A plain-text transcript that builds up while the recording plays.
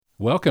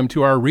Welcome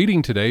to our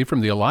reading today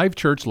from the Alive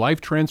Church Life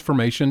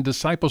Transformation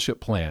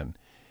Discipleship Plan.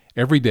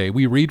 Every day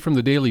we read from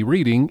the daily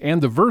reading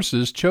and the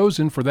verses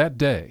chosen for that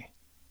day.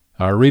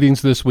 Our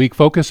readings this week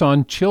focus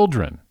on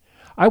children.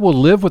 I will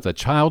live with a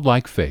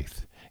childlike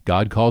faith.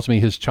 God calls me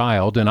his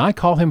child, and I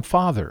call him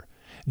Father.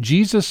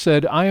 Jesus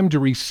said I am to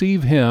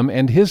receive him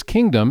and his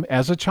kingdom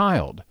as a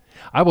child.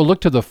 I will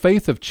look to the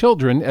faith of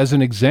children as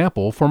an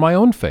example for my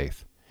own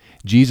faith.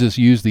 Jesus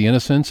used the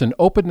innocence and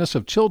openness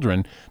of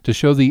children to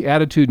show the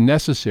attitude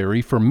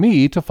necessary for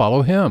me to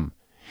follow him.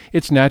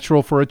 It's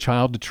natural for a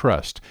child to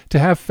trust, to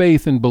have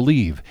faith and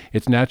believe.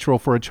 It's natural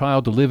for a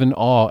child to live in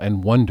awe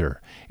and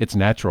wonder. It's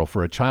natural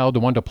for a child to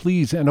want to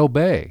please and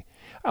obey.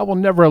 I will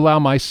never allow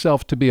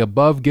myself to be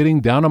above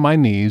getting down on my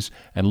knees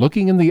and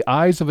looking in the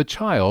eyes of a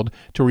child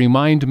to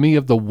remind me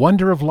of the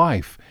wonder of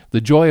life,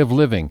 the joy of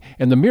living,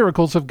 and the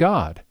miracles of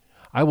God.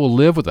 I will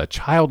live with a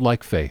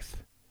childlike faith.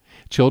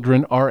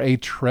 Children are a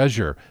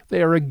treasure.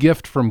 They are a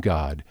gift from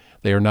God.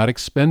 They are not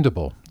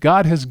expendable.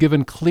 God has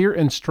given clear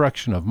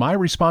instruction of my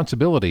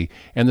responsibility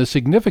and the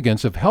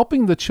significance of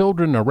helping the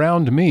children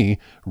around me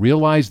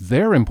realize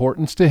their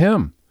importance to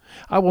him.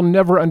 I will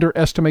never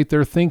underestimate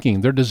their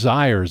thinking, their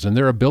desires, and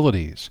their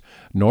abilities,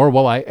 nor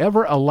will I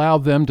ever allow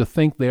them to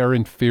think they are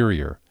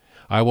inferior.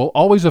 I will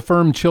always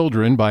affirm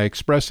children by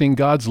expressing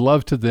God's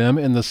love to them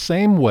in the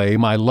same way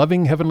my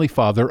loving Heavenly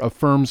Father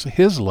affirms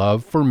his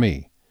love for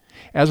me.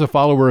 As a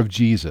follower of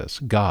Jesus,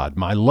 God,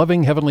 my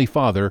loving Heavenly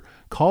Father,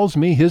 calls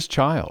me his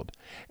child.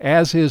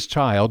 As his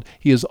child,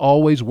 he is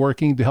always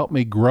working to help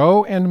me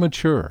grow and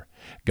mature.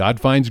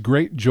 God finds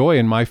great joy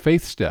in my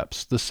faith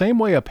steps, the same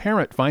way a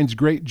parent finds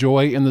great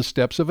joy in the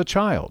steps of a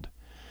child.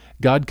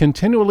 God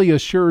continually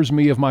assures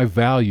me of my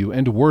value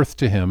and worth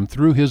to him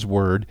through his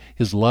word,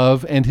 his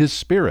love, and his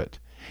spirit.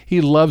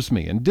 He loves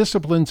me and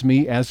disciplines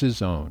me as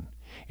his own.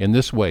 In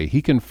this way,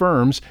 he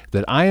confirms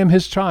that I am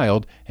his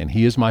child and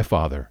he is my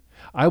Father.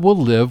 I will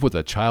live with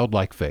a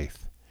childlike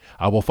faith.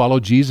 I will follow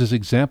Jesus'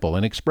 example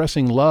in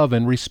expressing love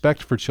and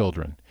respect for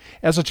children.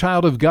 As a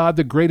child of God,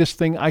 the greatest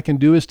thing I can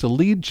do is to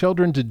lead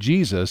children to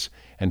Jesus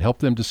and help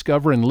them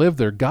discover and live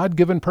their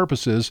God-given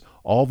purposes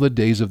all the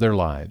days of their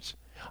lives.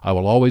 I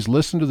will always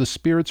listen to the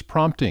Spirit's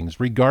promptings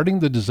regarding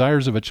the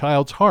desires of a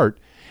child's heart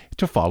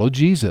to follow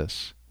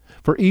Jesus.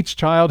 For each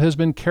child has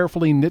been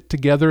carefully knit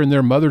together in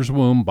their mother's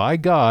womb by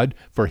God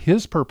for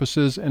his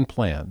purposes and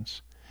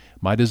plans.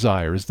 My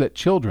desire is that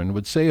children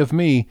would say of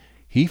me,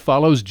 he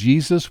follows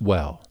Jesus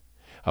well.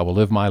 I will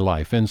live my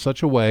life in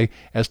such a way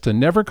as to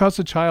never cause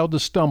a child to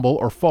stumble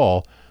or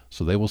fall,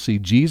 so they will see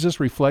Jesus'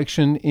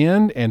 reflection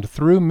in and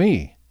through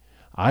me.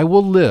 I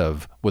will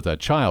live with a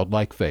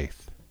childlike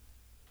faith.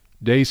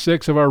 Day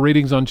 6 of our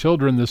readings on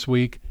children this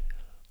week,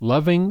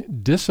 Loving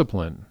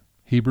Discipline,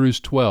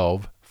 Hebrews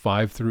 12,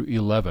 5 through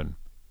 11.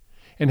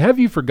 And have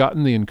you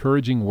forgotten the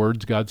encouraging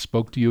words God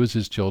spoke to you as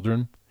his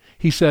children?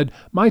 He said,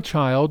 "My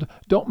child,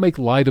 don't make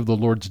light of the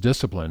Lord's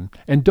discipline,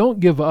 and don't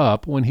give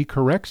up when he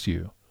corrects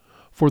you.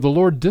 For the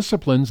Lord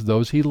disciplines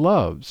those he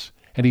loves,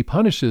 and he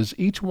punishes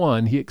each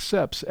one he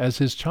accepts as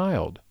his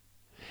child."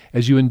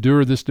 As you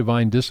endure this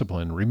divine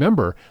discipline,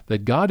 remember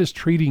that God is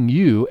treating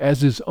you as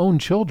his own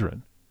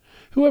children.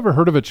 Who ever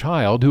heard of a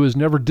child who is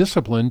never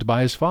disciplined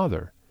by his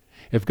father?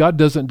 If God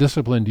doesn't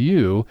discipline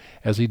you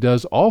as he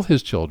does all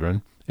his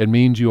children, it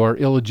means you are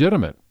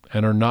illegitimate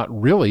and are not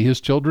really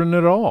his children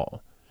at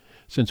all.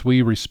 Since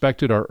we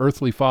respected our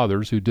earthly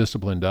fathers who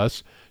disciplined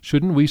us,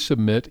 shouldn't we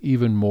submit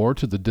even more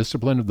to the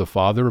discipline of the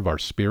Father of our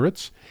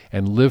spirits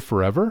and live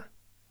forever?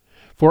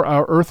 For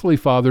our earthly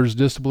fathers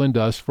disciplined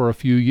us for a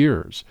few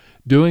years,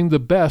 doing the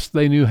best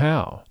they knew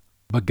how.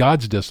 But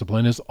God's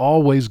discipline is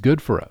always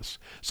good for us,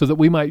 so that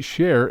we might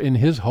share in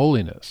his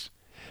holiness.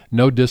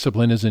 No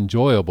discipline is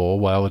enjoyable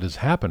while it is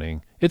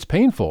happening. It's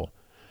painful.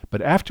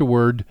 But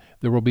afterward,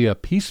 there will be a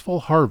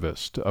peaceful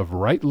harvest of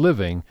right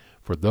living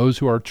for those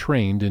who are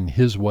trained in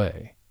his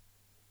way.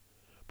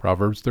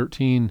 Proverbs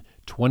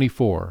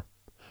 13:24.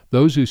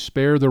 Those who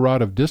spare the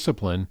rod of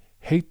discipline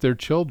hate their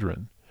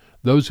children.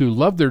 Those who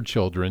love their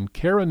children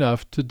care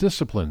enough to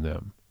discipline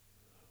them.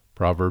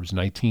 Proverbs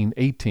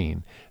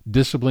 19:18.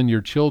 Discipline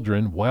your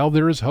children while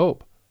there is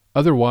hope.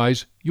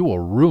 Otherwise, you will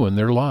ruin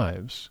their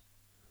lives.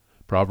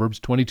 Proverbs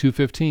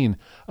 22:15.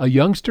 A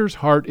youngster's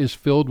heart is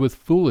filled with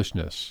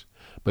foolishness,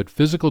 but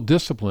physical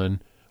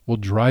discipline will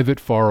drive it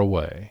far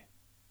away.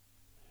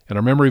 And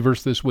our memory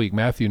verse this week,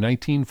 Matthew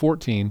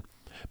 19:14.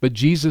 But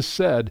Jesus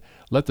said,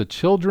 "Let the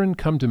children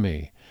come to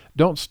me.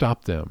 Don't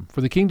stop them,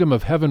 for the kingdom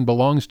of heaven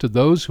belongs to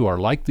those who are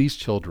like these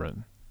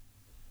children."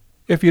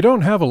 If you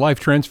don't have a Life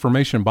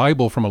Transformation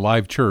Bible from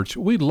Alive Church,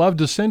 we'd love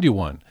to send you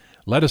one.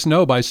 Let us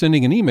know by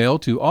sending an email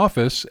to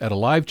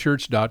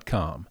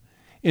office@alivechurch.com.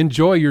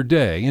 Enjoy your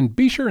day, and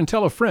be sure and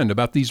tell a friend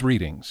about these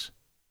readings.